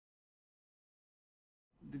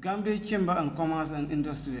The Gambia Chamber and Commerce and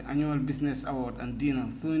Industry Annual Business Award and Dinner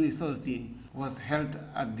 2013 was held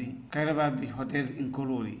at the Kairababi Hotel in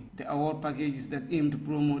Kololi. The award packages that aim to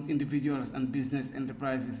promote individuals and business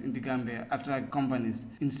enterprises in the Gambia, attract companies,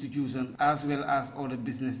 institutions, as well as other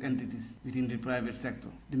business entities within the private sector.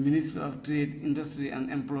 The Minister of Trade, Industry and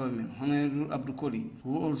Employment, Honorable Abdul Kodi,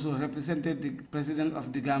 who also represented the President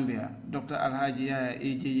of the Gambia, Dr. Alhaji Yaya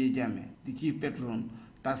AJJ Jammeh, the Chief Patron,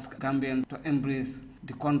 tasked Gambians to embrace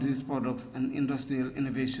the country's products and industrial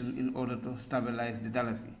innovation in order to stabilize the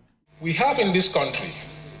dalasi. We have in this country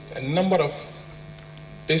a number of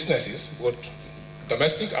businesses, both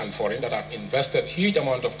domestic and foreign, that have invested huge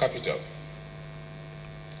amount of capital.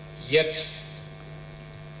 Yet,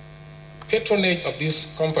 patronage of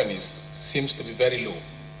these companies seems to be very low.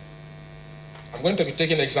 I'm going to be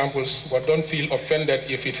taking examples, but don't feel offended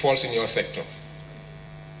if it falls in your sector.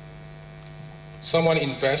 Someone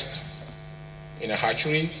invests in a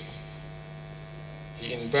hatchery,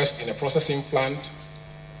 he invests in a processing plant,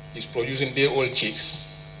 he's producing day-old chicks.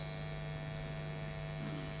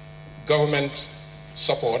 Government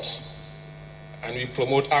supports and we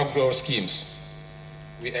promote outdoor schemes.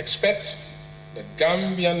 We expect that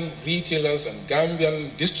Gambian retailers and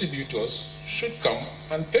Gambian distributors should come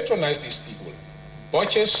and patronize these people,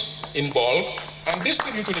 purchase in bulk and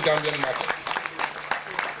distribute to the Gambian market.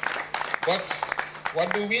 But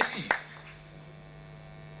what do we see?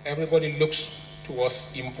 Everybody looks towards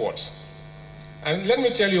imports. And let me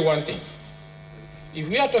tell you one thing. If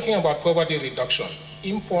we are talking about poverty reduction,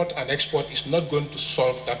 import and export is not going to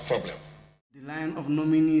solve that problem. The line of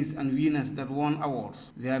nominees and winners that won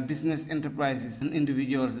awards were business enterprises and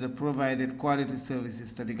individuals that provided quality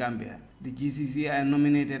services to the Gambia. The Gcci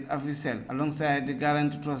nominated Africell alongside the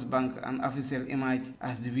Guaranty Trust Bank, and Africell emerged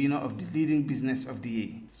as the winner of the leading business of the year.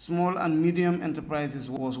 Small and medium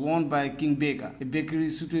enterprises was won by King Baker, a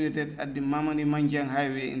bakery situated at the Mamadi Manjang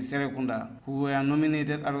Highway in Serekunda, who were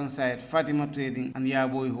nominated alongside Fatima Trading and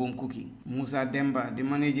Yaboy Home Cooking. Musa Demba, the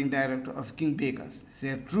managing director of King Bakers,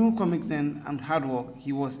 said through commitment and hard work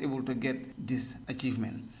he was able to get this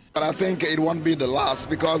achievement. But I think it won't be the last,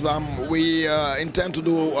 because we intend to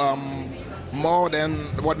do more than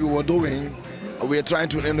what we were doing. We are trying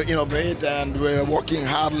to innovate, and we're working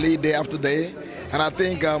hardly day after day. And I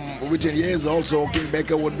think within years also, King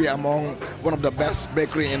Baker would be among one of the best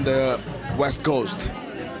bakery in the West Coast.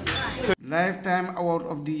 Lifetime Award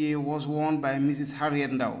of the Year was won by Mrs.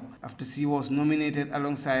 Harriet Ndau after she was nominated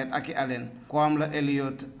alongside Aki Allen, Kwamla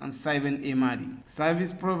Elliott and Simon A. Madi.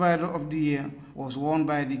 Service Provider of the Year was won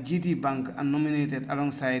by the GT Bank and nominated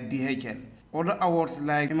alongside DHL. Other awards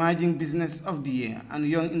like Emerging Business of the Year and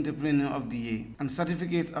Young Entrepreneur of the Year and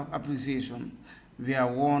Certificates of Appreciation were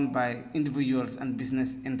won by individuals and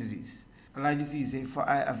business entities. Gcci for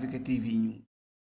iAfrica TV News.